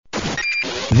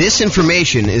This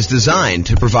information is designed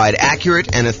to provide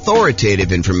accurate and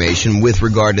authoritative information with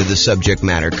regard to the subject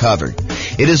matter covered.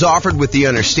 It is offered with the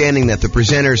understanding that the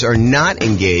presenters are not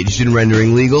engaged in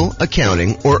rendering legal,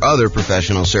 accounting, or other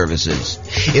professional services.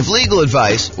 If legal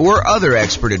advice or other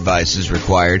expert advice is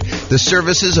required, the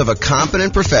services of a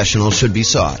competent professional should be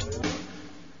sought.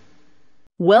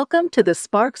 Welcome to the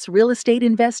Sparks Real Estate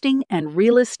Investing and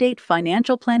Real Estate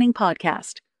Financial Planning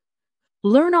Podcast.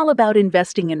 Learn all about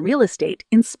investing in real estate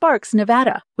in Sparks,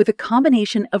 Nevada, with a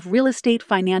combination of real estate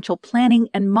financial planning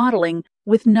and modeling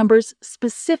with numbers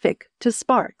specific to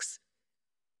Sparks.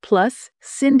 Plus,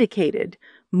 syndicated,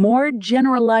 more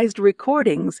generalized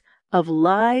recordings of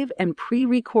live and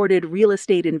pre-recorded real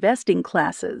estate investing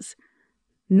classes.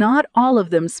 Not all of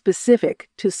them specific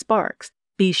to Sparks.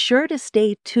 Be sure to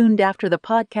stay tuned after the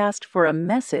podcast for a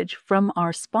message from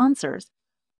our sponsors.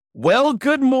 Well,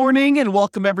 good morning and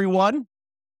welcome, everyone.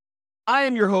 I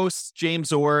am your host,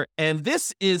 James Orr, and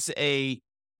this is a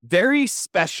very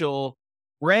special,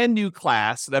 brand new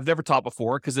class that I've never taught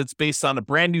before because it's based on a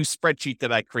brand new spreadsheet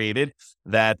that I created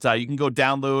that you can go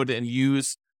download and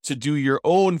use to do your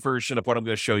own version of what I'm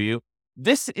going to show you.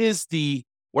 This is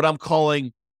what I'm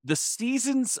calling the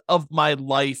Seasons of My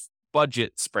Life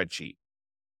budget spreadsheet.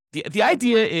 The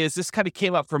idea is this kind of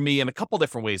came up for me in a couple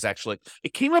different ways, actually.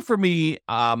 It came up for me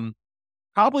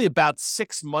probably about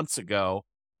 6 months ago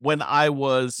when I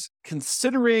was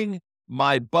considering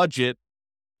my budget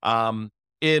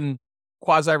in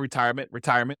quasi-retirement.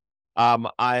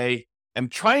 I am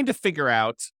trying to figure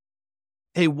out,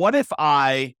 hey, what if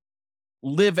I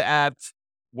live at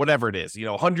whatever it is,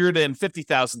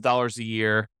 $150,000 a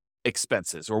year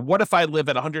expenses, or what if I live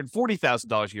at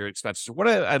 $140,000 a year expenses, or what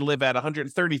if I live at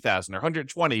 $130,000 or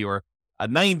 120 or a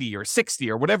 90 or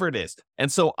 60 or whatever it is.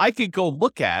 And so I could go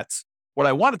look at what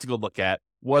I wanted to go look at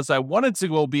was I wanted to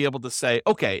go be able to say,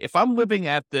 okay, if I'm living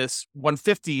at this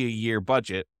 $150 a year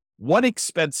budget, what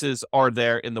expenses are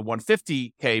there in the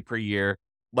 $150K per year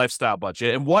lifestyle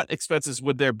budget? And what expenses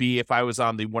would there be if I was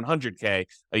on the $100K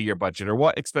a year budget? Or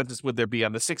what expenses would there be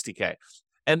on the $60K?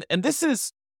 And this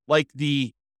is like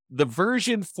the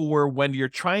version for when you're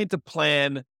trying to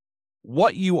plan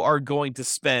what you are going to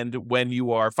spend when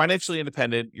you are financially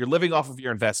independent, you're living off of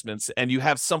your investments, and you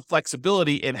have some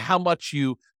flexibility in how much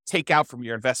you take out from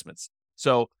your investments.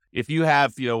 So if you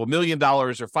have, $1 million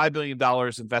or $5 million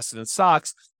invested in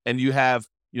stocks, and you have,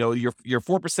 your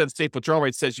 4% safe withdrawal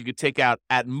rate says you could take out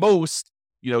at most,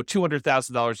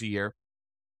 $200,000 a year.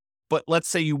 But let's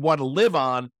say you want to live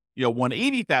on,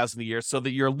 $180,000 a year so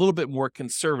that you're a little bit more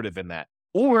conservative in that.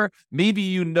 Or maybe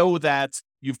you know that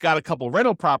you've got a couple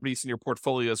rental properties in your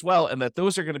portfolio as well, and that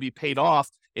those are going to be paid off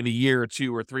in a year or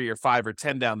 2 or 3 or 5 or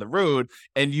 10 down the road.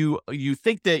 And you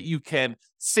think that you can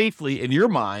safely, in your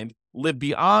mind, live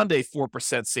beyond a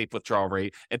 4% safe withdrawal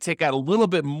rate and take out a little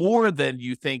bit more than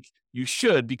you think you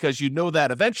should, because you know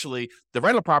that eventually the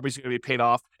rental properties are going to be paid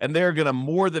off and they're going to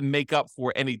more than make up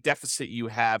for any deficit you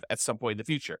have at some point in the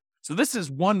future. So this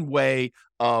is one way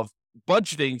of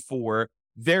budgeting for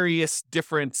various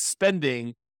different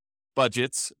spending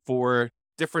budgets for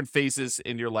different phases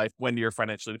in your life when you're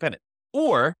financially independent.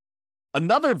 Or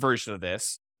another version of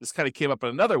this kind of came up in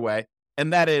another way,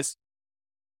 and that is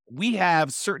we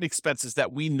have certain expenses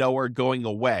that we know are going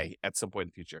away at some point in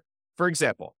the future. For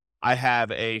example, I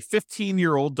have a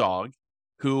 15-year-old dog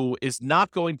who is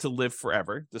not going to live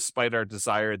forever, despite our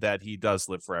desire that he does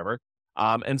live forever.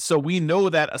 And so we know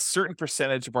that a certain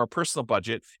percentage of our personal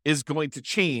budget is going to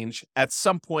change at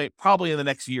some point, probably in the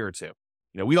next year or two.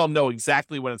 We don't know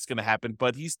exactly when it's going to happen,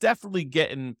 but he's definitely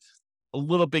getting a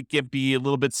little bit gimpy, a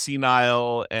little bit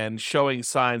senile, and showing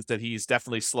signs that he's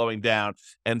definitely slowing down.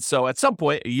 And so at some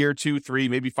point, a year, 2, 3,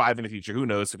 maybe 5 in the future, who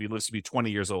knows if he lives to be 20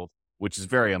 years old, which is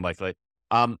very unlikely.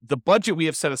 The budget we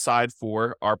have set aside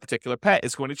for our particular pet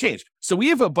is going to change. So we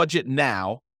have a budget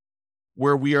now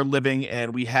where we are living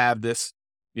and we have this,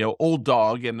 old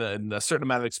dog and a certain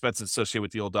amount of expenses associated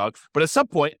with the old dog. But at some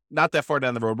point, not that far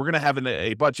down the road, we're going to have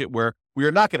a budget where we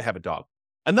are not going to have a dog.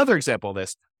 Another example of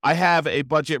this, I have a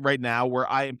budget right now where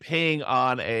I am paying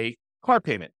on a car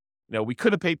payment. We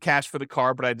could have paid cash for the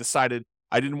car, but I decided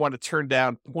I didn't want to turn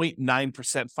down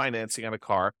 0.9% financing on a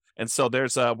car. And so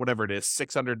there's whatever it is,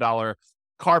 $600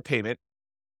 car payment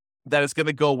that is going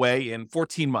to go away in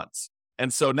 14 months.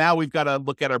 And so now we've got to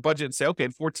look at our budget and say, okay,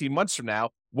 in 14 months from now,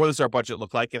 what does our budget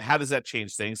look like? And how does that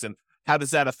change things? And how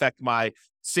does that affect my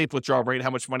safe withdrawal rate, how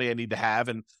much money I need to have,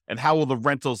 and how will the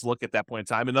rentals look at that point in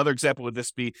time? Another example would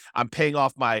this be, I'm paying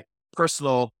off my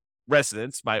personal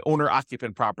residence, my owner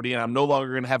occupant property, and I'm no longer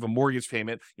going to have a mortgage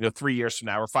payment, 3 years from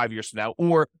now or 5 years from now,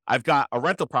 or I've got a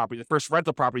rental property. The first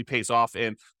rental property pays off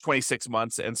in 26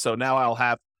 months. And so now I'll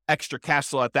have extra cash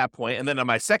flow at that point. And then on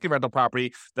my second rental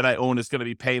property that I own is going to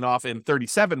be paying off in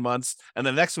 37 months. And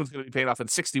the next one's going to be paying off in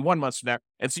 61 months from now.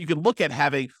 And so you can look at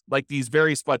having like these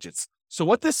various budgets. So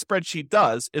what this spreadsheet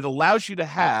does, it allows you to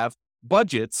have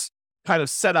budgets kind of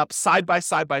set up side by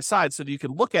side so that you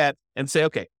can look at and say,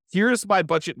 okay, here's my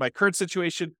budget, my current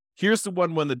situation. Here's the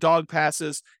one when the dog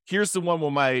passes. Here's the one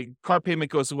when my car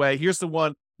payment goes away. Here's the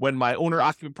one when my owner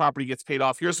occupant property gets paid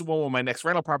off. Here's the one when my next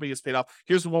rental property gets paid off.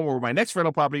 Here's the one where my next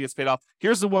rental property gets paid off.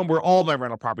 Here's the one where all my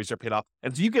rental properties are paid off.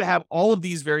 And so you can have all of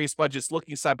these various budgets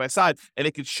looking side by side, and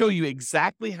it can show you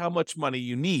exactly how much money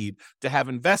you need to have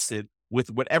invested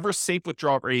with whatever safe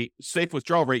withdrawal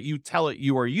rate you tell it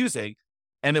you are using.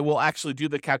 And it will actually do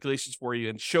the calculations for you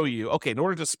and show you, okay, in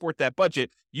order to support that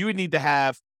budget, you would need to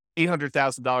have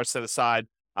 $800,000 set aside,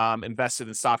 invested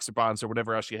in stocks or bonds or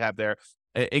whatever else you have there,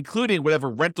 including whatever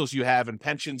rentals you have and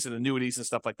pensions and annuities and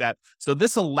stuff like that. So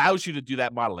this allows you to do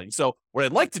that modeling. So what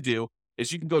I'd like to do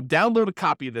is you can go download a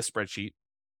copy of this spreadsheet.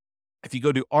 If you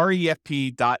go to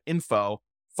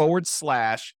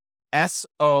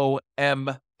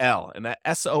refp.info/SOML, and that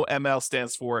SOML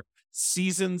stands for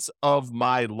Seasons of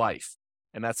My Life.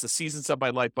 And that's the Seasons of My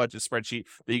Life budget spreadsheet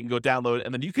that you can go download.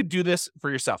 And then you could do this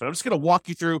for yourself. And I'm just going to walk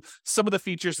you through some of the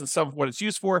features and some of what it's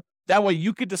used for. That way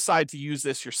you could decide to use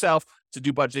this yourself to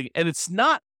do budgeting. And it's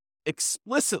not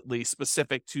explicitly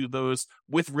specific to those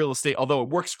with real estate, although it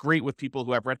works great with people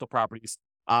who have rental properties.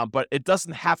 But it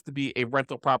doesn't have to be a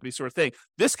rental property sort of thing.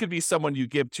 This could be someone you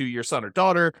give to your son or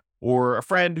daughter or a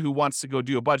friend who wants to go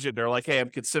do a budget. They're like, hey, I'm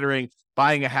considering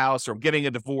buying a house, or I'm getting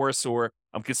a divorce, or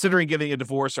I'm considering getting a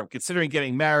divorce, or I'm considering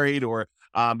getting married, or,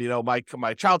 my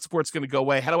child support's going to go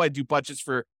away. How do I do budgets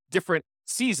for different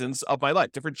seasons of my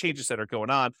life, different changes that are going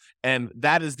on? And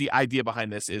that is the idea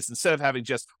behind this, is instead of having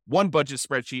just one budget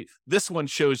spreadsheet, this one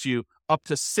shows you up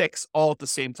to 6 all at the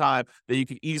same time that you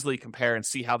can easily compare and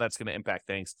see how that's going to impact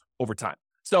things over time.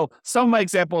 So some of my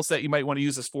examples that you might want to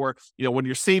use this for, when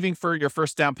you're saving for your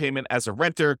first down payment as a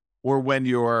renter, or when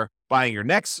you're buying your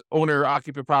next owner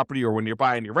occupant property, or when you're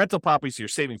buying your rental property, so you're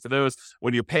saving for those.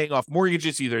 When you're paying off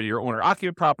mortgages, either your owner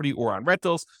occupant property or on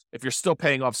rentals, if you're still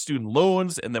paying off student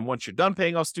loans, and then once you're done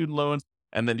paying off student loans,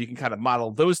 and then you can kind of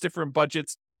model those different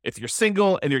budgets. If you're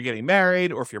single and you're getting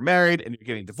married, or if you're married and you're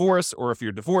getting divorced, or if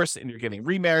you're divorced and you're getting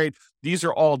remarried, these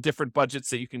are all different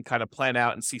budgets that you can kind of plan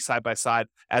out and see side by side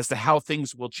as to how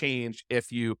things will change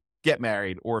if you get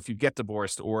married, or if you get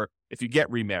divorced, or if you get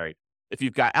remarried. If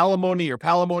you've got alimony or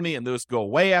palimony and those go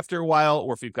away after a while,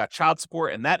 or if you've got child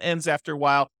support and that ends after a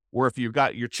while, or if you've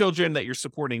got your children that you're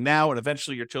supporting now and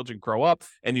eventually your children grow up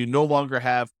and you no longer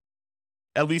have,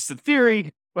 at least in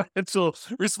theory, financial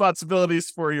responsibilities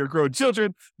for your grown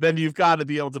children, then you've got to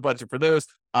be able to budget for those.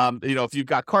 If you've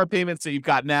got car payments that you've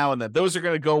got now and that those are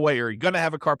going to go away, or you're going to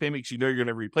have a car payment because you're going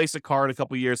to replace a car in a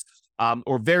couple of years,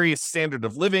 or various standard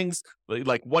of livings,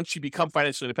 like once you become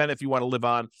financially independent, if you want to live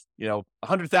on,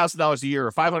 $100,000 a year,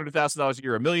 or $500,000 a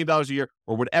year, or $1 million a year,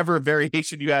 or whatever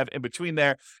variation you have in between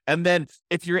there. And then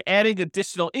if you're adding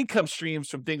additional income streams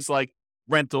from things like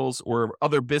rentals or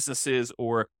other businesses,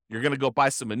 or you're going to go buy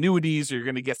some annuities, or you're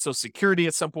going to get Social Security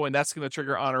at some point, that's going to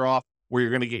trigger on or off, where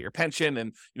you're going to get your pension.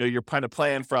 And, you're kind of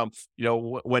plan from,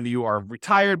 when you are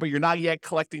retired, but you're not yet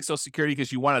collecting Social Security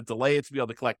because you want to delay it to be able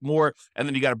to collect more. And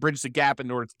then you got to bridge the gap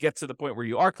in order to get to the point where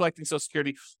you are collecting Social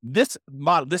Security. This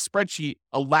spreadsheet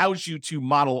allows you to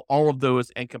model all of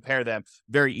those and compare them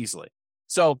very easily.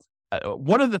 So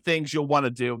one of the things you'll want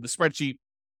to do, the spreadsheet,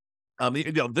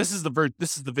 this is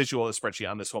the visual of the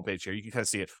spreadsheet on this homepage here. You can kind of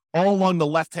see it all along the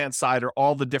left-hand side are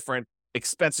all the different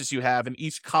expenses you have, and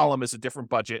each column is a different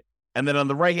budget. And then on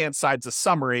the right-hand side is a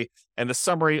summary, and the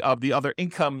summary of the other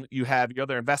income you have, your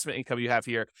other investment income you have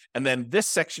here. And then this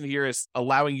section here is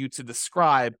allowing you to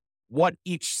describe what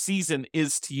each season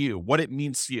is to you, what it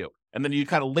means to you. And then you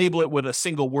kind of label it with a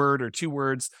single word or 2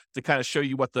 words to kind of show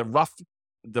you what the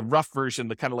rough version,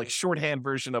 the kind of like shorthand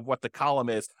version of what the column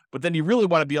is. But then you really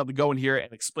want to be able to go in here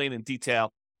and explain in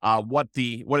detail what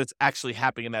it's actually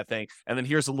happening in that thing. And then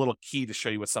here's a little key to show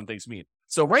you what some things mean.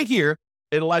 So right here,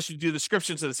 it allows you to do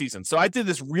descriptions of the season. So I did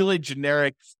this really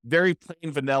generic, very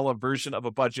plain vanilla version of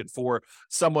a budget for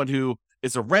someone who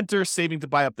is a renter saving to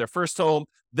buy up their first home.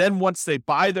 Then once they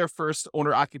buy their first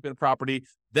owner occupant property,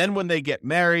 then when they get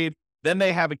married, then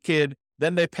they have a kid,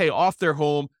 then they pay off their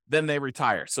home, then they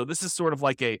retire. So this is sort of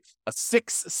like a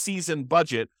 6-season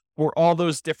budget for all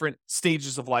those different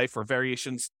stages of life, or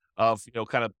variations of,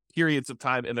 kind of periods of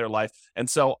time in their life. And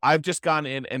so I've just gone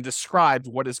in and described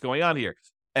what is going on here.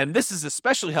 And this is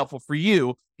especially helpful for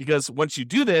you because once you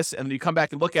do this and then you come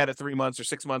back and look at it 3 months or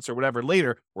 6 months or whatever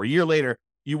later, or a year later,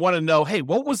 you want to know, hey,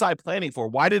 what was I planning for?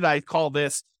 Why did I call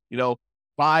this,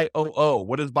 buy OO?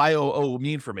 What does buy OO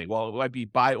mean for me? Well, it might be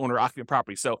buy owner occupant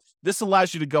property. So this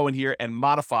allows you to go in here and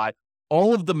modify.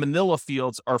 All of the manila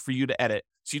fields are for you to edit.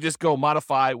 So you just go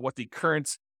modify what the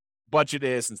current budget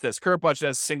is. And says current budget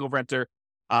as single renter,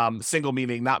 single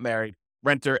meaning not married,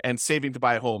 renter, and saving to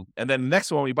buy a home. And then the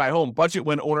next one, we buy a home, budget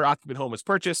when owner occupant home is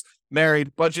purchased,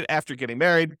 married, budget after getting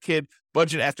married, kid,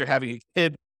 budget after having a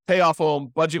kid, pay off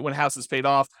home, budget when house is paid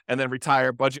off, and then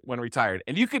retire, budget when retired.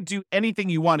 And you could do anything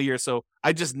you want here. So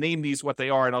I just name these what they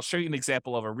are, and I'll show you an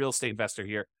example of a real estate investor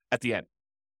here at the end.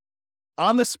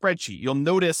 On the spreadsheet, you'll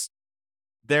notice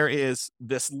there is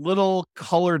this little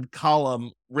colored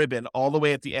column ribbon all the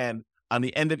way at the end on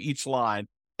the end of each line,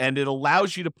 and it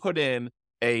allows you to put in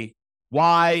a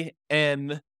Y,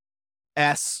 N,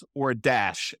 S, or a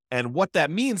dash. And what that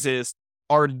means is,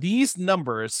 are these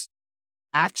numbers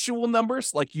actual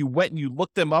numbers, like you went and you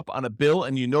looked them up on a bill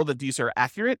and you know that these are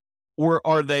accurate? Or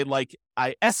are they like,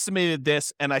 I estimated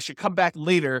this and I should come back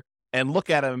later and look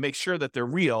at them and make sure that they're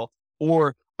real?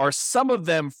 Or are some of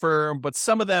them firm, but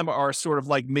some of them are sort of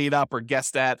like made up or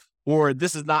guessed at, or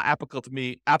this is not applicable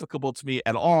to me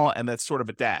at all, and that's sort of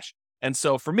a dash. And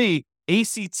so for me,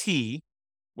 ACT,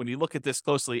 when you look at this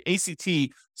closely,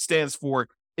 ACT stands for,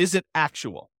 is it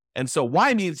actual? And so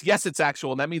Y means, yes, it's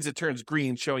actual. And that means it turns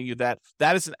green, showing you that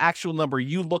that is an actual number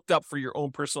you looked up for your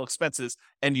own personal expenses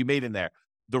and you made in there.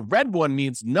 The red one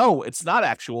means, no, it's not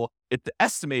actual. It's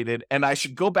estimated. And I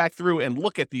should go back through and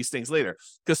look at these things later.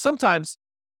 Because sometimes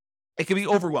it can be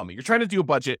overwhelming. You're trying to do a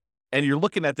budget and you're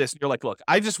looking at this and you're like, look,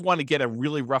 I just want to get a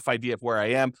really rough idea of where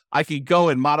I am. I can go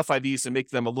and modify these and make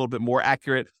them a little bit more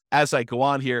accurate as I go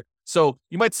on here. So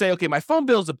you might say, okay, my phone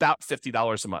bill is about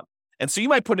 $50 a month. And so you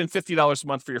might put in $50 a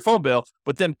month for your phone bill,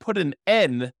 but then put an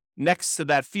N next to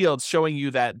that field showing you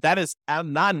that that is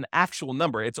not an actual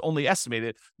number. It's only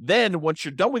estimated. Then once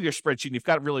you're done with your spreadsheet and you've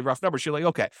got really rough numbers, you're like,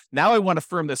 okay, now I want to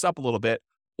firm this up a little bit.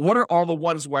 What are all the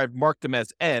ones where I've marked them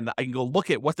as N? I can go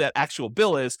look at what that actual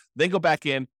bill is, then go back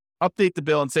in, update the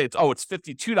bill and say, it's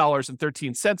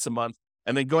 $52.13 a month.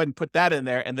 And then go ahead and put that in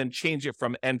there and then change it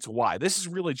from N to Y. This is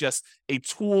really just a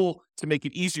tool to make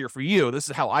it easier for you. This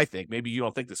is how I think. Maybe you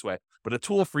don't think this way, but a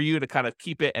tool for you to kind of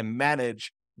keep it and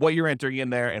manage what you're entering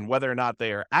in there and whether or not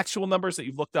they are actual numbers that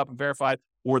you've looked up and verified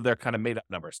or they're kind of made up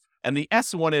numbers. And the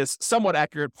S one is somewhat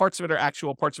accurate. Parts of it are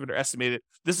actual, parts of it are estimated.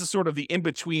 This is sort of the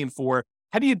in-between for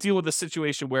how do you deal with a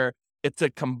situation where it's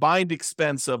a combined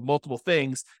expense of multiple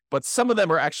things, but some of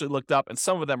them are actually looked up and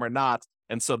some of them are not.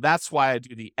 And so that's why I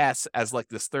do the S as like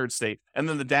this third state. And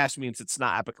then the dash means it's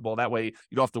not applicable. That way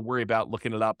you don't have to worry about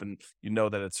looking it up and you know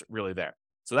that it's really there.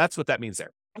 So that's what that means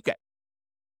there. Okay.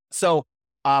 So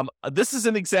this is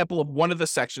an example of one of the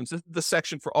sections. This is the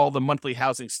section for all the monthly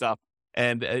housing stuff.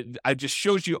 And I just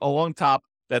showed you along top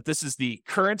that this is the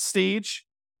current stage,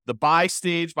 the buy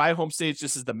a home stage.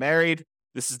 This is the married.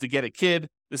 This is to get a kid.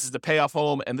 This is the pay off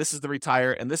home. And this is the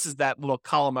retire. And this is that little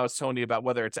column I was telling you about,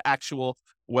 whether it's actual,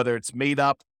 whether it's made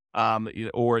up,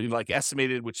 or like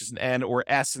estimated, which is an N, or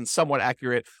S and somewhat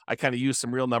accurate. I kind of use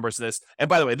some real numbers in this. And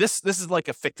by the way, this is like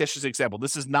a fictitious example.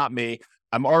 This is not me.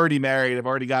 I'm already married. I've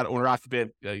already got owner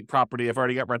occupant property. I've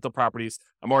already got rental properties.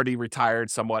 I'm already retired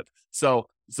somewhat. So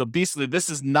basically, this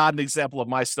is not an example of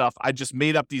my stuff. I just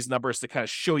made up these numbers to kind of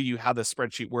show you how this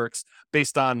spreadsheet works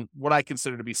based on what I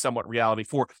consider to be somewhat reality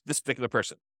for this particular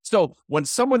person. So when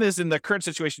someone is in the current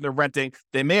situation, they're renting,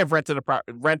 they may have rented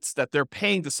rents that they're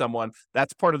paying to someone.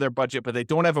 That's part of their budget, but they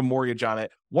don't have a mortgage on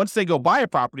it. Once they go buy a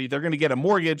property, they're going to get a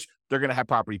mortgage. They're going to have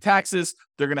property taxes.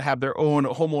 They're going to have their own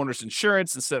homeowner's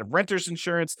insurance instead of renter's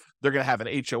insurance. They're going to have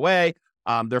an HOA.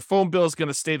 Their phone bill is going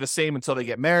to stay the same until they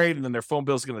get married, and then their phone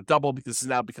bill is going to double because it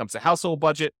now becomes a household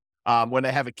budget. When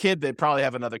they have a kid, they probably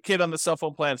have another kid on the cell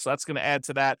phone plan, so that's going to add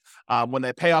to that. When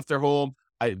they pay off their home,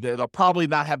 they'll probably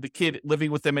not have the kid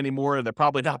living with them anymore, and they're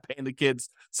probably not paying the kid's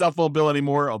cell phone bill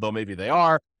anymore, although maybe they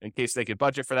are, in case they could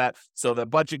budget for that. So the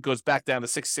budget goes back down to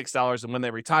 $66, and when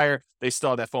they retire, they still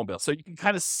have that phone bill. So you can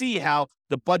kind of see how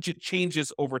the budget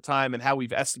changes over time and how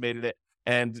we've estimated it,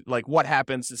 and like what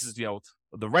happens. This is,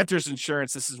 the renter's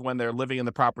insurance. This is when they're living in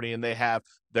the property and they have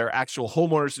their actual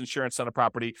homeowner's insurance on a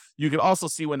property. You can also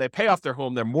see when they pay off their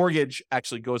home, their mortgage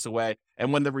actually goes away.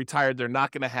 And when they're retired, they're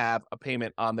not going to have a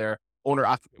payment on their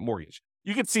owner-occupant mortgage.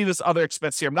 You can see this other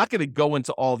expense here. I'm not going to go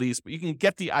into all these, but you can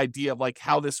get the idea of like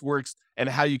how this works and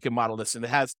how you can model this. And it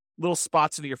has little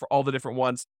spots in here for all the different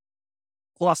ones.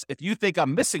 Plus, if you think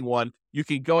I'm missing one, you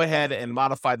can go ahead and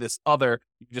modify this other.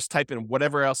 You can just type in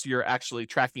whatever else you're actually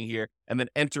tracking here and then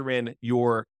enter in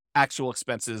your actual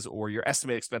expenses or your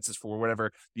estimated expenses for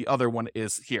whatever the other one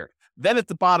is here. Then at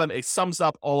the bottom, it sums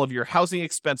up all of your housing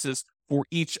expenses for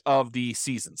each of the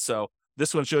seasons. So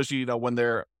this one shows you, when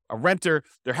they're a renter,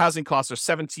 their housing costs are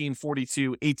 17,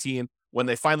 42, 18. When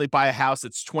they finally buy a house,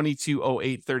 it's 22,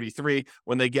 08, 33.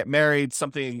 When they get married,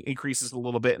 something increases a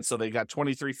little bit. And so they got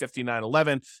 23, 59,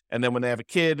 11. And then when they have a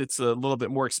kid, it's a little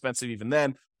bit more expensive even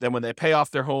then. Then when they pay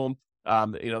off their home,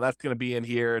 that's going to be in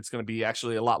here. It's going to be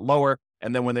actually a lot lower.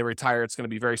 And then when they retire, it's going to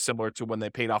be very similar to when they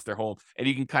paid off their home. And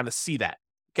you can kind of see that.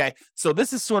 Okay. So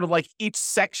this is sort of like each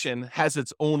section has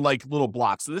its own like little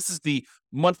block. So this is the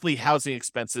monthly housing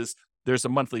expenses. There's a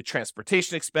monthly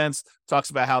transportation expense,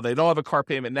 talks about how they don't have a car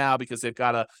payment now because they've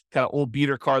got a kind of old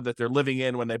beater car that they're living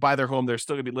in. When they buy their home, they're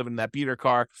still going to be living in that beater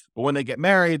car. But when they get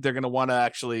married, they're going to want to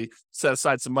actually set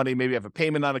aside some money, maybe have a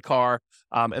payment on a car.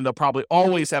 And they'll probably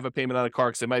always have a payment on a car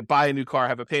because they might buy a new car,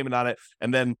 have a payment on it.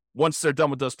 And then once they're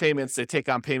done with those payments, they take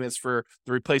on payments for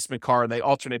the replacement car and they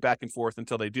alternate back and forth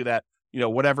until they do that.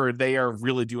 Whatever they are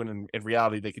really doing in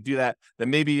reality, they could do that.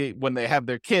 Then maybe when they have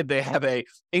their kid, they have a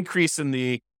increase in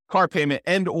the car payment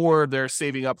and or they're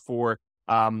saving up for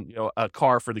a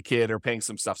car for the kid or paying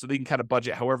some stuff. So they can kind of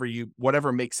budget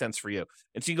whatever makes sense for you.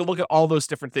 And so you can look at all those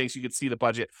different things. You can see the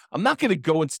budget. I'm not going to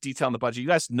go into detail on the budget. You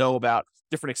guys know about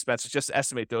different expenses, just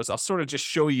estimate those. I'll sort of just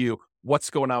show you what's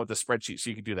going on with the spreadsheet so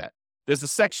you can do that. There's a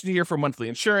section here for monthly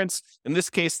insurance. In this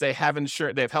case, they have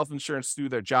health insurance through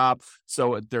their job.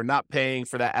 So they're not paying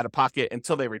for that out of pocket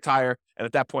until they retire. And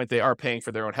at that point, they are paying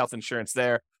for their own health insurance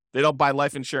there. They don't buy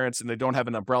life insurance and they don't have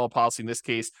an umbrella policy in this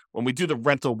case. When we do the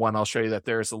rental one, I'll show you that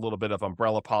there's a little bit of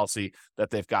umbrella policy that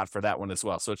they've got for that one as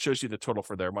well. So it shows you the total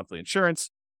for their monthly insurance.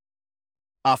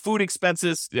 Food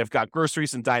expenses, they've got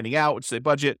groceries and dining out, which they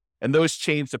budget. And those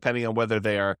change depending on whether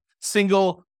they are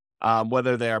single,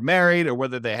 whether they are married, or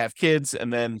whether they have kids.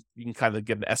 And then you can kind of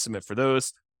get an estimate for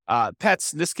those.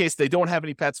 Pets, in this case, they don't have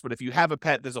any pets, but if you have a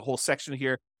pet, there's a whole section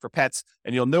here for pets.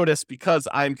 And you'll notice because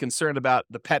I'm concerned about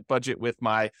the pet budget with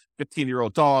my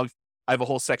 15-year-old dog, I have a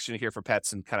whole section here for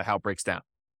pets and kind of how it breaks down.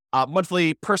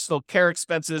 Monthly personal care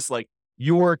expenses, like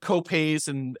your co-pays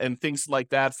and things like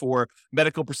that for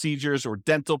medical procedures or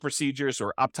dental procedures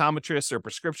or optometrists or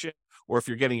prescription, or if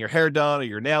you're getting your hair done or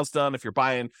your nails done, if you're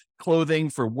buying clothing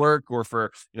for work or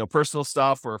for personal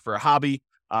stuff or for a hobby.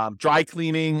 Dry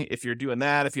cleaning, if you're doing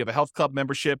that, if you have a health club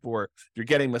membership or you're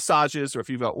getting massages or if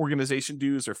you've got organization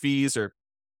dues or fees or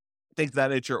things of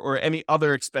that nature, or any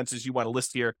other expenses you want to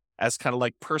list here as kind of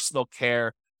like personal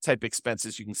care type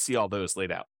expenses, you can see all those laid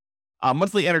out.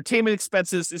 Monthly entertainment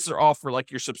expenses, these are all for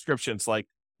like your subscriptions like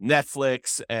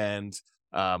Netflix and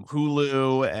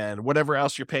Hulu and whatever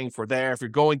else you're paying for there. If you're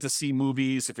going to see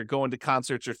movies, if you're going to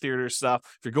concerts or theater stuff,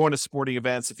 if you're going to sporting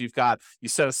events, if you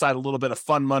set aside a little bit of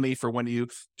fun money for when you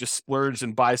just splurge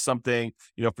and buy something,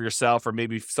 for yourself or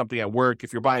maybe something at work,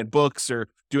 if you're buying books or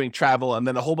doing travel, and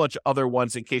then a whole bunch of other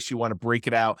ones in case you want to break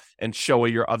it out and show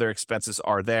what your other expenses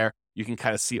are there. You can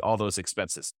kind of see all those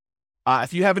expenses.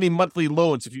 If you have any monthly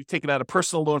loans, if you've taken out a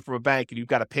personal loan from a bank and you've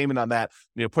got a payment on that,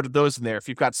 put those in there. If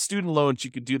you've got student loans,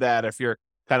 you could do that. If you're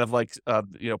kind of like,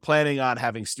 planning on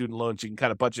having student loans, you can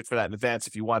kind of budget for that in advance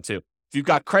if you want to. If you've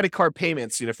got credit card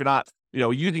payments, if you're not,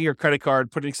 using your credit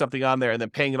card, putting something on there and then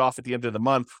paying it off at the end of the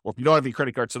month, or if you don't have any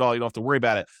credit cards at all, you don't have to worry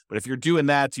about it. But if you're doing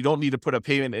that, you don't need to put a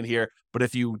payment in here. But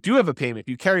if you do have a payment, if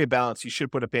you carry a balance, you should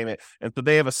put a payment. And so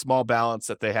they have a small balance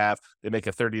that they have. They make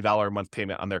a $30 a month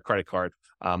payment on their credit card.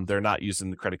 They're not using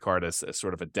the credit card as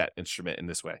sort of a debt instrument in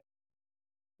this way.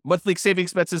 Monthly saving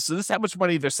expenses. So this is how much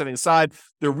money they're setting aside.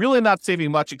 They're really not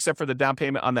saving much except for the down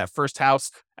payment on that first house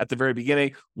at the very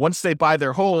beginning. Once they buy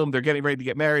their home, they're getting ready to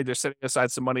get married. They're setting aside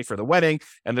some money for the wedding,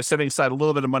 and they're setting aside a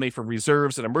little bit of money for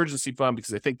reserves and emergency fund because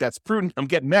they think that's prudent. I'm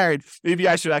getting married. Maybe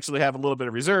I should actually have a little bit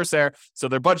of reserves there. So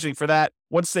they're budgeting for that.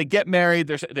 Once they get married,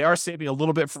 they are saving a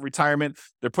little bit for retirement.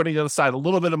 They're putting aside a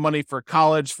little bit of money for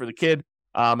college for the kid.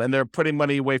 And they're putting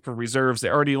money away for reserves. They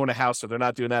already own a house, so they're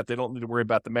not doing that. They don't need to worry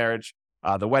about the marriage,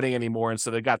 the wedding anymore. And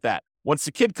so they got that. Once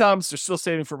the kid comes, they're still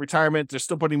saving for retirement. They're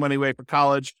still putting money away for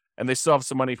college, and they still have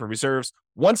some money for reserves.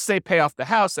 Once they pay off the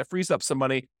house, that frees up some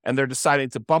money, and they're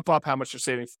deciding to bump up how much they're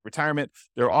saving for retirement.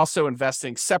 They're also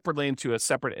investing separately into a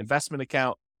separate investment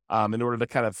account in order to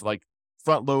kind of like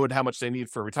front load how much they need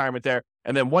for retirement there.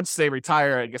 And then once they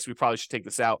retire, I guess we probably should take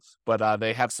this out, but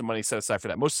they have some money set aside for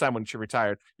that. Most of the time when you're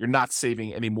retired, you're not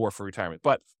saving any more for retirement.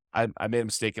 But I made a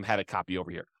mistake and had a copy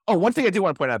over here. Oh, one thing I do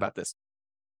want to point out about this.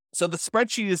 So the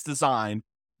spreadsheet is designed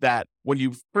that when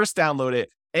you first download it,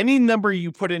 any number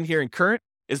you put in here in current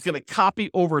is going to copy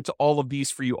over to all of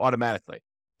these for you automatically.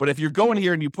 But if you're going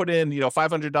here and you put in,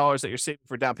 $500 that you're saving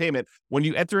for down payment, when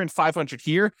you enter in 500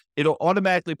 here, it'll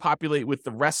automatically populate with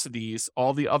the rest of these,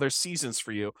 all the other seasons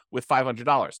for you with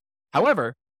 $500.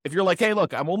 However, if you're like, hey,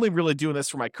 look, I'm only really doing this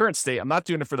for my current state, I'm not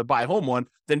doing it for the buy home one,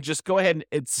 then just go ahead and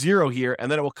it's 0 here,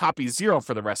 and then it will copy 0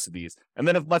 for the rest of these. And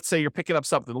then if, let's say you're picking up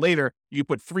something later, you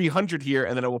put 300 here,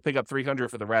 and then it will pick up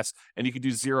 300 for the rest, and you can do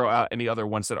 0 out any other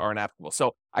ones that aren't applicable.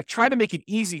 So I try to make it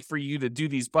easy for you to do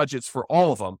these budgets for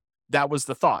all of them. That was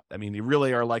the thought. I mean, you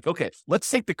really are like, okay, let's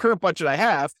take the current budget I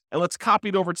have and let's copy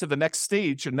it over to the next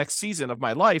stage or next season of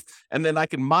my life. And then I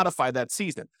can modify that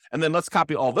season. And then let's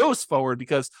copy all those forward,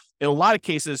 because in a lot of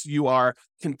cases, you are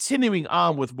continuing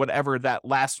on with whatever that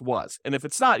last was. And if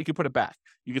it's not, you can put it back.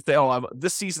 You can say, oh,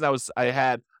 this season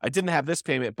I didn't have this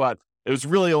payment, but it was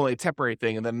really only a temporary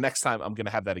thing. And then next time I'm going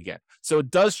to have that again. So it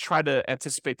does try to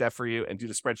anticipate that for you and do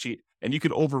the spreadsheet. And you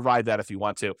can override that if you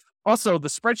want to. Also, the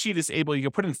spreadsheet is able, you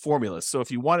can put in formulas. So if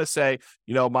you want to say,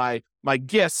 my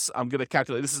gifts, I'm going to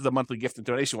calculate, this is the monthly gift and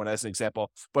donation one as an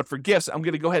example. But for gifts, I'm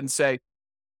going to go ahead and say,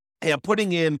 hey, I'm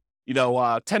putting in,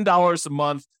 $10 a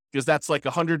month, because that's like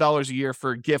 $100 a year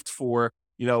for a gift for,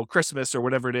 Christmas or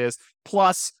whatever it is.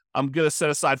 Plus, I'm going to set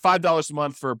aside $5 a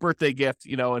month for a birthday gift,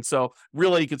 and so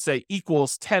really you could say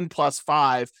equals 10 plus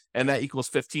 5, and that equals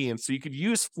 15. So you could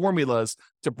use formulas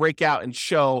to break out and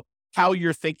show how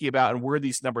you're thinking about and where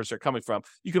these numbers are coming from.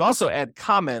 You can also add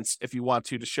comments if you want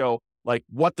to show like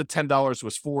what the $10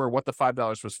 was for, what the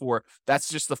 $5 was for. That's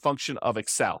just the function of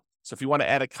Excel. So if you want to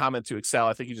add a comment to Excel,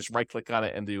 I think you just right click on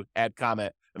it and do add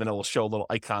comment, and then it will show a little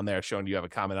icon there showing you have a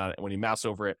comment on it. And when you mouse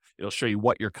over it, it'll show you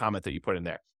what your comment that you put in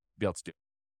there be able to do.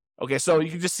 Okay, so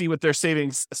you can just see what they're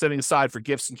setting aside for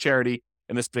gifts and charity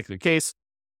in this particular case.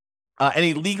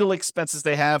 Any legal expenses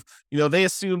they have, they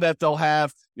assume that they'll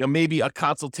have, maybe a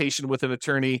consultation with an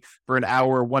attorney for an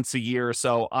hour once a year or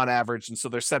so on average. And so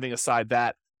they're setting aside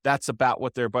that. That's about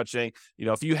what they're budgeting.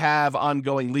 If you have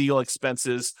ongoing legal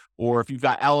expenses, or if you've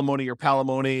got alimony or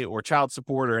palimony or child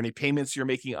support, or any payments you're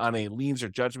making on any liens or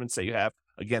judgments that you have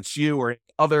against you, or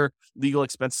other legal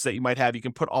expenses that you might have, you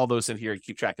can put all those in here and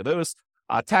keep track of those.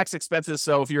 Tax expenses.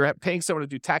 So if you're paying someone to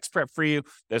do tax prep for you,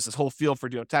 there's this whole field for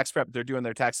doing tax prep. They're doing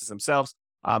their taxes themselves.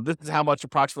 This is how much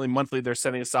approximately monthly they're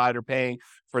setting aside or paying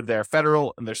for their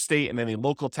federal and their state and any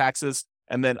local taxes.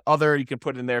 And then other, you can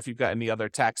put in there if you've got any other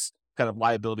tax kind of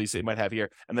liabilities that you might have here.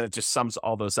 And then it just sums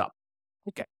all those up.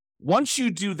 Okay. Once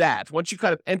you do that, once you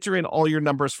kind of enter in all your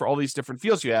numbers for all these different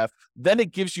fields you have, then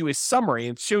it gives you a summary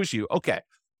and shows you, okay,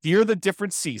 here are the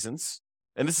different seasons.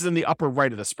 And this is in the upper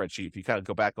right of the spreadsheet. If you kind of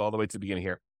go back all the way to the beginning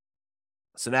here.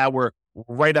 So now we're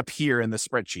right up here in the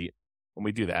spreadsheet when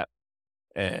we do that.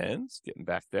 And it's getting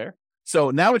back there.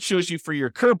 So now it shows you for your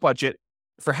current budget.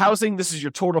 For housing, this is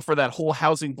your total for that whole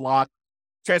housing block.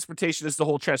 Transportation is the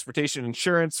whole transportation,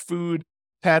 insurance, food,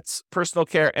 pets, personal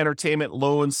care, entertainment,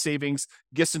 loans, savings,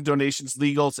 gifts and donations,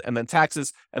 legals, and then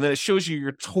taxes. And then it shows you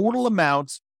your total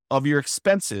amount of your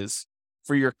expenses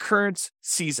for your current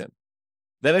season.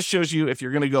 Then it shows you if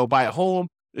you're going to go buy a home,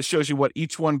 it shows you what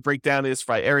each one breakdown is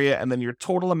by area, and then your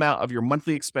total amount of your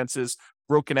monthly expenses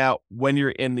broken out when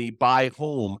you're in the buy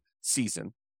home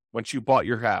season, once you bought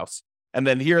your house. And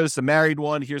then here's the married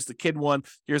one, here's the kid one,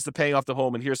 here's the paying off the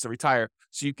home, and here's the retire.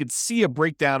 So you can see a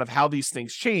breakdown of how these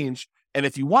things change. And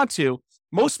if you want to,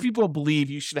 most people believe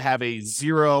you should have a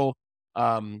 0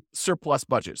 surplus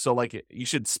budget. So like you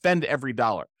should spend every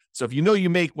dollar. So if you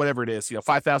make whatever it is,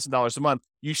 $5,000 a month,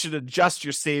 you should adjust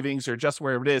your savings or adjust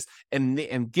wherever it is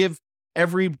and give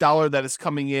every dollar that is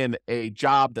coming in a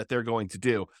job that they're going to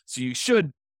do. So you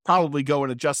should probably go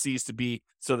and adjust these to be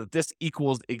so that this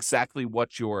equals exactly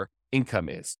what your income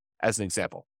is, as an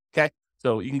example. Okay.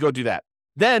 So you can go do that.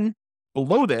 Then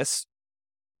below this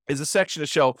is a section to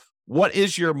show what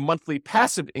is your monthly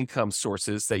passive income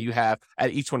sources that you have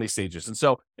at each one of these stages. And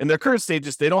so in their current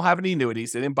stages, they don't have any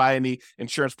annuities. They didn't buy any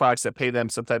insurance products that pay them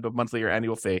some type of monthly or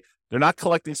annual fee. They're not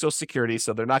collecting Social Security,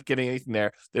 so they're not getting anything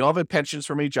there. They don't have any pensions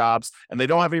from any jobs, and they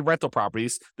don't have any rental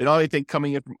properties. They don't have anything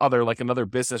coming in from another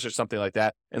business or something like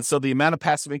that. And so the amount of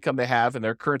passive income they have in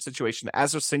their current situation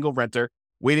as a single renter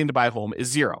waiting to buy a home is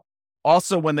 0.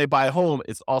 Also, when they buy a home,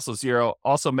 it's also 0.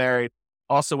 Also married.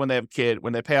 Also, when they have a kid,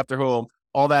 when they pay off their home,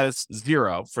 all that is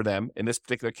 0 for them in this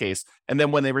particular case. And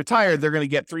then when they retire, they're going to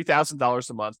get $3,000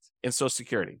 a month in Social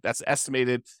Security. That's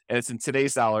estimated, and it's in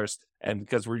today's dollars. And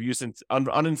because we're using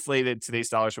uninflated today's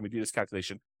dollars when we do this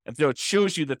calculation. And so it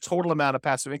shows you the total amount of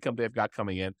passive income they've got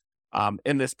coming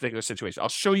in this particular situation. I'll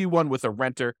show you one with a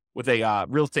renter, with a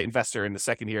real estate investor in a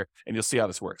second here, and you'll see how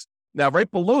this works. Now,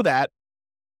 right below that,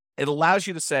 it allows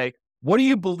you to say, what do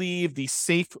you believe the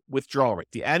safe withdrawal rate,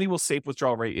 the annual safe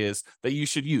withdrawal rate is that you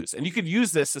should use? And you could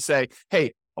use this to say,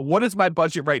 hey, what is my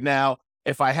budget right now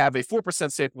if I have a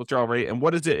 4% safe withdrawal rate? And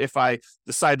what is it if I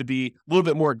decide to be a little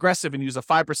bit more aggressive and use a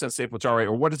 5% safe withdrawal rate?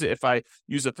 Or what is it if I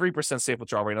use a 3% safe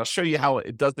withdrawal rate? And I'll show you how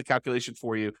it does the calculation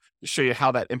for you to show you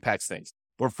how that impacts things.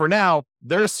 But for now,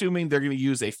 they're assuming they're going to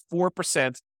use a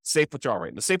 4% safe withdrawal rate.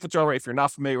 And the safe withdrawal rate, if you're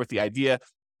not familiar with the idea,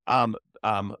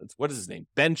 what is his name?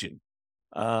 Benjamin.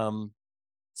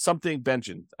 Something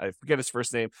Benjamin. I forget his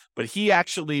first name, but he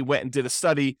actually went and did a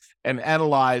study and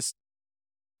analyzed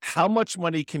how much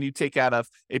money can you take out of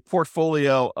a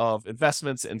portfolio of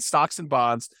investments in stocks and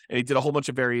bonds. And he did a whole bunch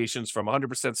of variations from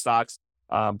 100% stocks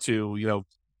to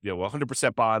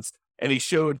 100% bonds. And he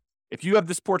showed if you have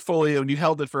this portfolio and you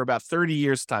held it for about 30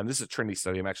 years time, this is a Trinity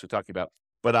study I'm actually talking about,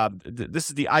 but this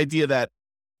is the idea that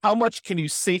how much can you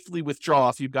safely withdraw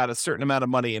if you've got a certain amount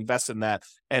of money invested in that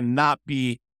and not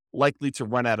be likely to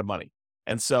run out of money.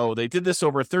 And so they did this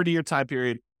over a 30-year time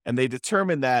period, and they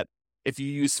determined that if you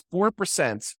use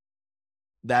 4%,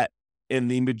 that in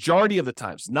the majority of the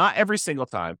times, not every single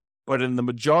time, but in the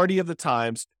majority of the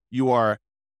times, you are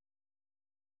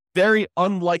very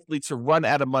unlikely to run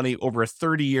out of money over a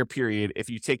 30-year period if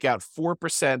you take out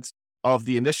 4% of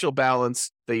the initial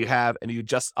balance that you have and you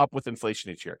adjust up with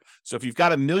inflation each year. So if you've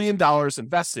got $1 million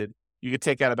invested, you could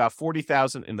take out about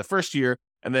 $40,000 in the first year,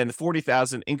 and then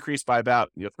 $40,000 increased by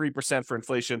about 3% for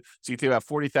inflation. So you take about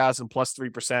 $40,000 plus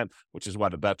 3%, which is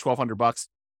what, about $1,200. So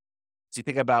you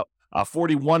think about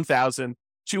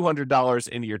 $41,200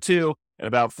 in year two, and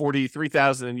about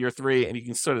 $43,000 in year three, and you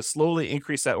can sort of slowly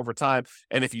increase that over time.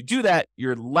 And if you do that,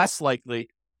 you're less likely,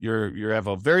 you have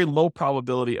a very low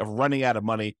probability of running out of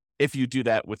money if you do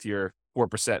that with your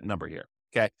 4% number here.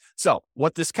 Okay, so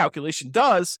what this calculation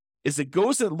does is it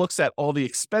goes and looks at all the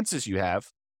expenses you have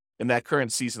in that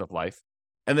current season of life,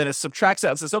 and then it subtracts out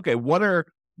and says, okay, what are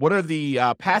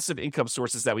the passive income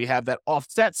sources that we have that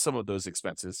offset some of those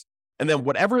expenses? And then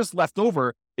whatever is left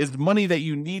over is money that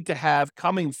you need to have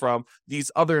coming from these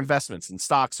other investments in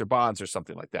stocks or bonds or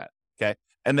something like that. Okay,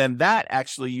 and then that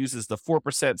actually uses the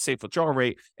 4% safe withdrawal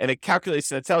rate, and it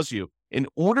calculates and it tells you in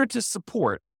order to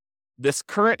support this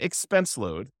current expense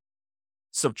load,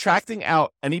 subtracting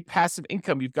out any passive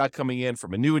income you've got coming in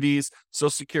from annuities,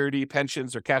 Social Security,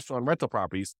 pensions, or cash flow and rental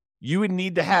properties, you would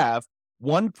need to have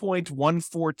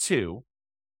 $1.142, a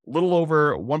little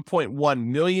over $1.1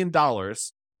 million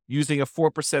using a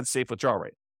 4% safe withdrawal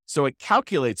rate. So it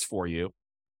calculates for you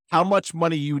how much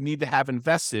money you need to have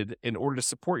invested in order to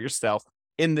support yourself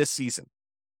in this season.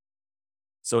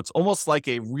 So it's almost like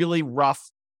a really rough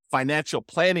financial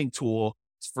planning tool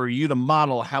for you to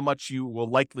model how much you will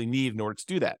likely need in order to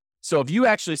do that. So if you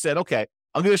actually said, okay,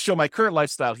 I'm going to show my current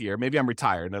lifestyle here. Maybe I'm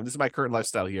retired. Now, this is my current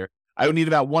lifestyle here. I would need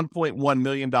about $1.1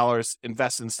 million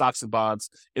invested in stocks and bonds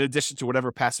in addition to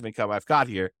whatever passive income I've got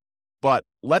here. But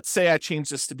let's say I change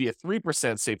this to be a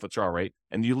 3% safe withdrawal rate,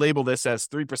 and you label this as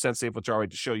 3% safe withdrawal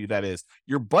rate to show you that is.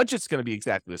 Your budget's going to be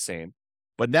exactly the same.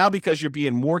 But now because you're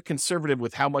being more conservative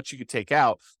with how much you could take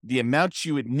out, the amount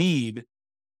you would need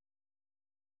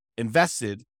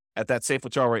invested at that safe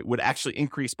withdrawal rate would actually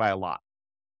increase by a lot.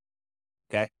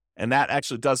 Okay. And that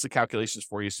actually does the calculations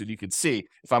for you so you can see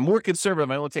if I'm more conservative,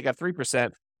 I only take out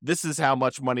 3%, this is how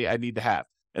much money I need to have.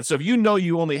 And so if you know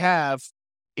you only have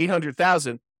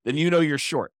 800,000, then you know you're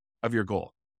short of your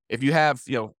goal. If you have,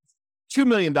 $2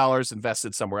 million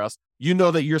invested somewhere else, you know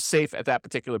that you're safe at that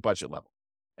particular budget level.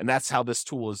 And that's how this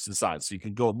tool is designed. So you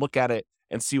can go and look at it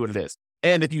and see what it is.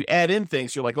 And if you add in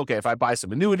things, you're like, okay, if I buy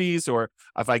some annuities or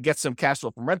if I get some cash flow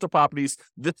from rental properties,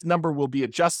 this number will be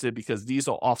adjusted because these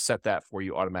will offset that for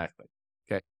you automatically.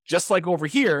 Okay. Just like over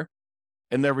here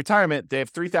in their retirement, they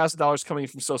have $3,000 coming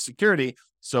from Social Security.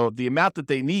 So the amount that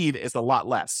they need is a lot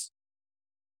less.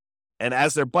 And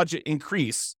as their budget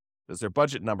increase, as their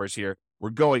budget numbers here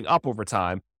were going up over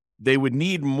time, they would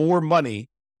need more money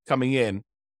coming in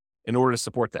order to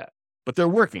support that. But they're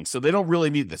working, so they don't really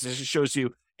need this. It just shows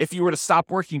you if you were to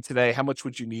stop working today, how much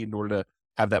would you need in order to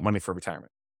have that money for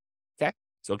retirement? Okay,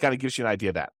 so it kind of gives you an idea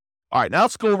of that. All right, now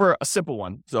let's go over a simple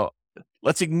one. So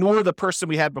let's ignore the person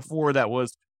we had before that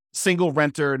was single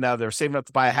renter. Now they're saving up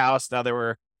to buy a house. Now they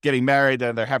were getting married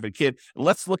and they're having a kid.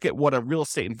 Let's look at what a real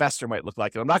estate investor might look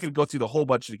like. And I'm not going to go through the whole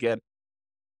budget again,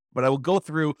 but I will go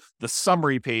through the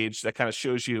summary page that kind of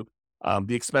shows you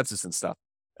the expenses and stuff.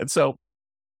 And so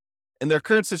in their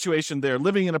current situation, they're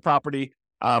living in a property,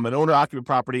 an owner-occupant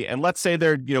property, and let's say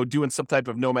they're doing some type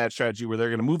of nomad strategy where they're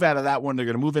going to move out of that one, they're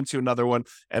going to move into another one,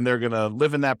 and they're going to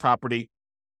live in that property,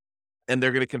 and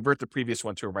they're going to convert the previous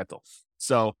one to a rental.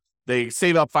 So They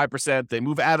save up 5%, they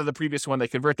move out of the previous one, they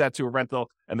convert that to a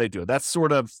rental, and they do it. That's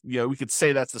sort of, we could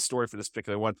say that's the story for this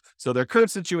particular one. So their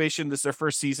current situation, this is their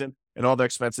first season and all their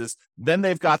expenses. Then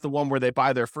they've got the one where they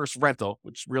buy their first rental,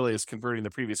 which really is converting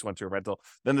the previous one to a rental.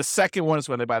 Then the second one is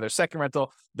when they buy their second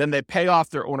rental. Then they pay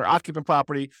off their owner-occupant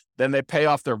property. Then they pay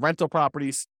off their rental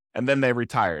properties, and then they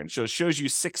retire. And so it shows you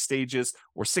 6 stages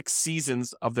or 6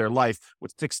 seasons of their life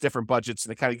with 6 different budgets,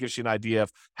 and it kind of gives you an idea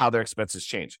of how their expenses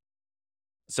change.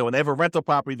 So when they have a rental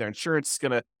property, their insurance is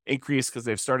going to increase because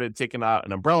they've started taking out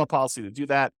an umbrella policy to do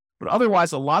that. But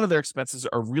otherwise, a lot of their expenses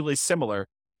are really similar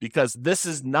because this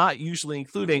is not usually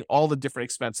including all the different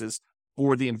expenses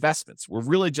for the investments. We're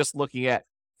really just looking at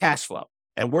cash flow.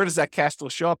 And where does that cash flow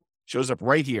show up? Shows up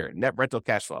right here, net rental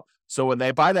cash flow. So when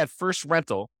they buy that first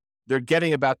rental, they're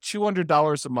getting about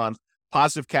 $200 a month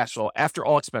positive cash flow after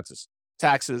all expenses,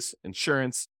 taxes,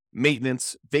 insurance,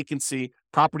 maintenance, vacancy,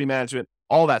 property management,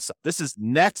 all that stuff. This is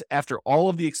net after all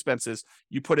of the expenses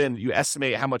you put in. You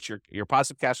estimate how much your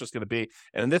positive cash flow is going to be.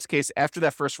 And in this case, after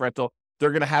that first rental,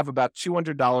 they're going to have about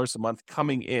 $200 a month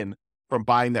coming in from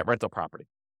buying that rental property.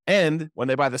 And when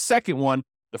they buy the second one,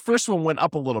 the first one went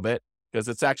up a little bit because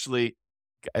it's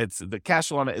the cash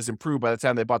flow on it is improved by the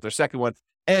time they bought their second one.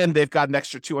 And they've got an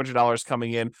extra $200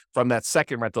 coming in from that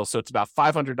second rental. So it's about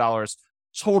 $500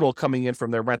 total coming in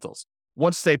from their rentals.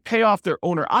 Once they pay off their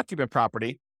owner-occupant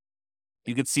property,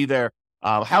 you can see their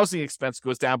housing expense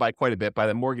goes down by quite a bit by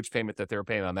the mortgage payment that they were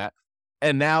paying on that.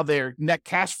 And now their net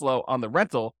cash flow on the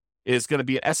rental is going to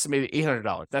be an estimated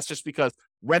 $800. That's just because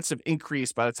rents have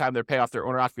increased by the time they pay off their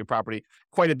owner-occupant property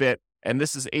quite a bit. And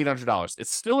this is $800.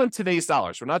 It's still in today's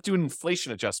dollars. We're not doing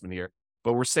inflation adjustment here,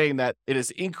 but we're saying that it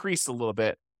has increased a little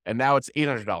bit. And now it's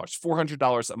 $800,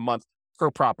 $400 a month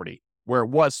per property, where it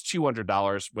was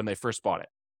 $200 when they first bought it.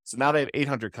 So now they have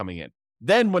 $800 coming in.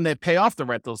 Then when they pay off the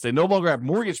rentals, they no longer have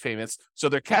mortgage payments. So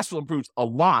their cash flow improves a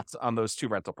lot on those 2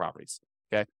 rental properties.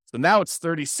 Okay. So now it's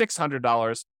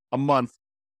 $3,600 a month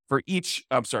for each,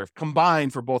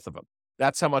 combined for both of them.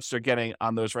 That's how much they're getting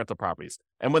on those rental properties.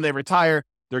 And when they retire,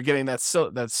 they're getting that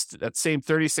same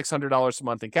 $3,600 a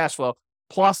month in cash flow,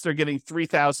 plus they're getting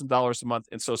 $3,000 a month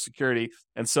in Social Security.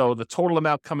 And so the total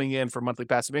amount coming in for monthly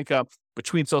passive income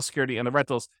between Social Security and the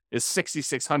rentals is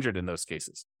 $6,600 in those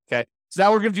cases. Okay. So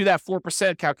now we're going to do that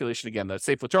 4% calculation again, the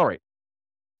safe withdrawal rate.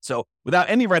 So without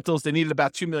any rentals, they needed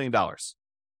about $2 million.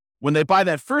 When they buy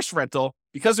that first rental,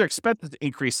 because their expenses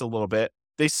increase a little bit,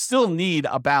 they still need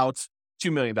about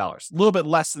 $2 million, a little bit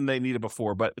less than they needed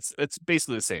before, but it's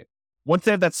basically the same. Once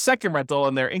they have that second rental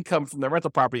and their income from their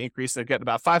rental property increase, they're getting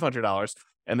about $500,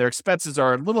 and their expenses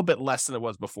are a little bit less than it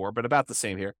was before, but about the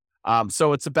same here.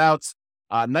 So it's about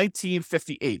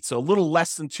 $1,958, so a little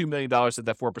less than $2 million at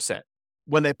that 4%.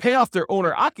 When they pay off their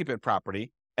owner-occupant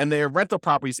property and their rental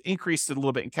properties increased a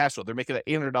little bit in cash flow, they're making that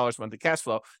 $800 a month in cash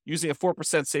flow using a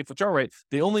 4% safe withdrawal rate.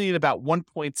 They only need about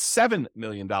 $1.7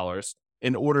 million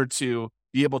in order to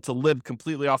be able to live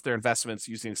completely off their investments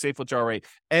using a safe withdrawal rate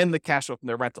and the cash flow from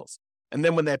their rentals. And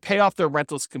then when they pay off their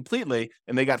rentals completely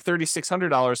and they got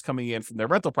 $3,600 coming in from their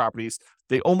rental properties,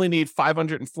 they only need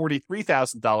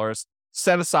 $543,000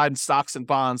 set aside in stocks and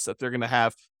bonds that they're going to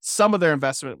have some of their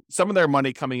investment, some of their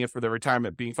money coming in for their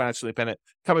retirement, being financially independent,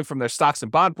 coming from their stocks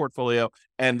and bond portfolio,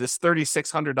 and this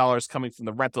 $3,600 coming from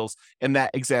the rentals in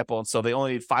that example. And so they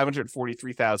only need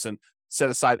 $543,000 set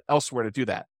aside elsewhere to do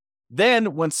that.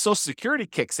 Then when Social Security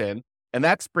kicks in, and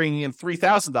that's bringing in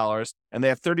 $3,000, and they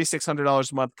have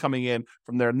 $3,600 a month coming in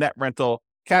from their net rental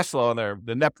cash flow and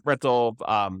the net rental,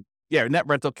 net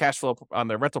rental cash flow on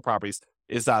their rental properties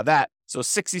is that. So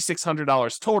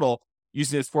 $6,600 total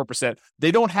using this 4%.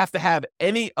 They don't have to have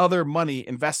any other money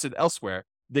invested elsewhere.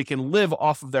 They can live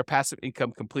off of their passive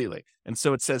income completely. And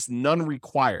so it says none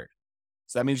required.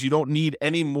 So that means you don't need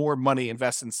any more money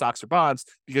invested in stocks or bonds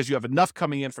because you have enough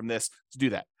coming in from this to do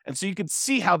that. And so you can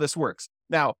see how this works.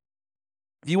 Now,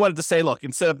 if you wanted to say, look,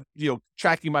 instead of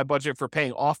tracking my budget for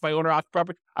paying off my owner-occupied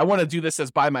property, I want to do this as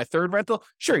buy my third rental.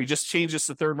 Sure, you just change this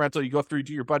to third rental. You go through,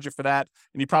 do your budget for that,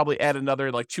 and you probably add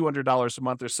another like $200 a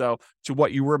month or so to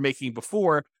what you were making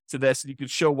before to this, and you can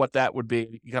show what that would be.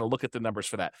 You can kind of look at the numbers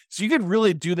for that. So you could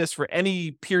really do this for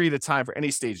any period of time, for any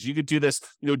stage. You could do this,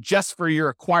 just for your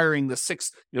acquiring the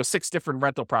six different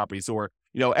rental properties, or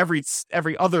every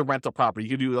other rental property.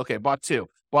 You could do, okay, bought two,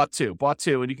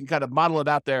 and you can kind of model it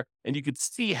out there, and you could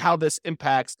see how this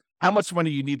impacts how much money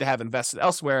you need to have invested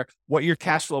elsewhere, what your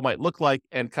cash flow might look like,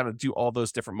 and kind of do all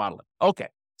those different modeling. Okay,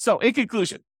 so in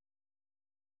conclusion,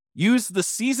 use the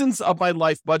Seasons of My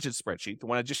Life budget spreadsheet, the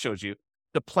one I just showed you,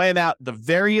 to plan out the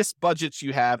various budgets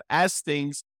you have as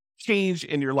things change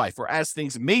in your life, or as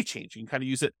things may change. You can kind of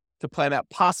use it to plan out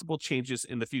possible changes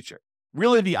in the future.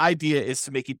 Really, the idea is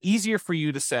to make it easier for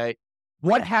you to say,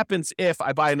 what happens if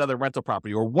I buy another rental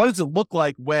property? Or what does it look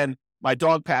like when my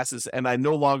dog passes and I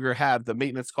no longer have the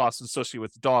maintenance costs associated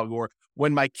with the dog? Or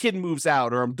when my kid moves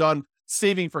out, or I'm done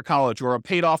saving for college, or I'm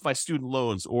paid off my student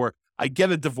loans, or I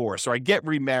get a divorce, or I get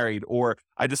remarried, or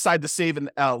I decide to save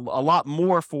a lot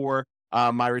more for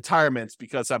my retirement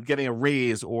because I'm getting a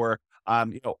raise, or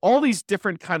all these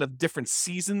different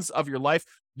seasons of your life.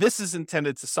 This is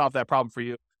intended to solve that problem for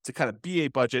you, to kind of be a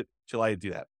budget to allow you to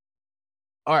do that.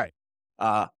 All right.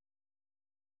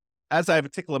 As I have a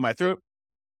tickle in my throat,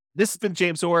 this has been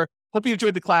James Orr. Hope you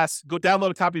enjoyed the class. Go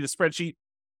download a copy of the spreadsheet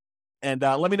and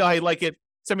let me know how you like it.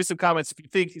 Send me some comments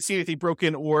if you see anything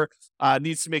broken or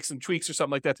needs to make some tweaks or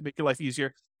something like that to make your life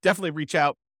easier. Definitely reach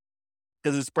out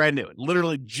because it's brand new.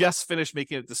 Literally just finished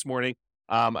making it this morning.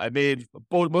 I made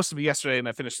most of it yesterday and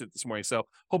I finished it this morning. So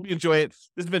hope you enjoy it.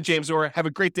 This has been James Orr. Have a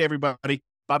great day, everybody.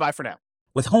 Bye-bye for now.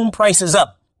 With home prices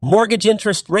up, mortgage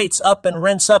interest rates up, and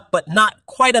rents up, but not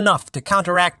quite enough to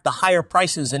counteract the higher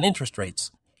prices and interest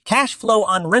rates, cash flow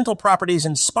on rental properties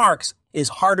in Sparks is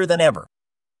harder than ever.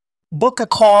 Book a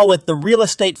call with the Real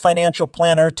Estate Financial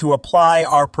Planner to apply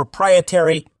our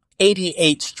proprietary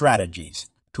 88 strategies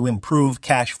to improve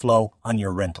cash flow on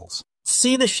your rentals.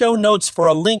 See the show notes for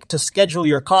a link to schedule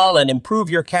your call and improve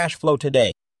your cash flow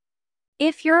today.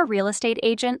 If you're a real estate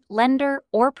agent, lender,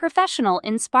 or professional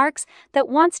in Sparks that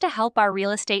wants to help our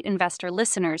real estate investor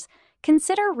listeners,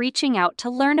 consider reaching out to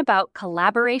learn about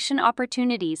collaboration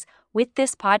opportunities with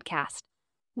this podcast.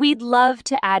 We'd love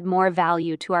to add more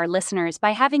value to our listeners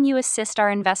by having you assist our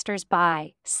investors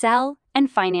buy, sell, and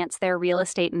finance their real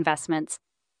estate investments.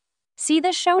 See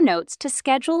the show notes to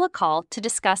schedule a call to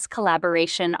discuss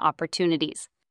collaboration opportunities.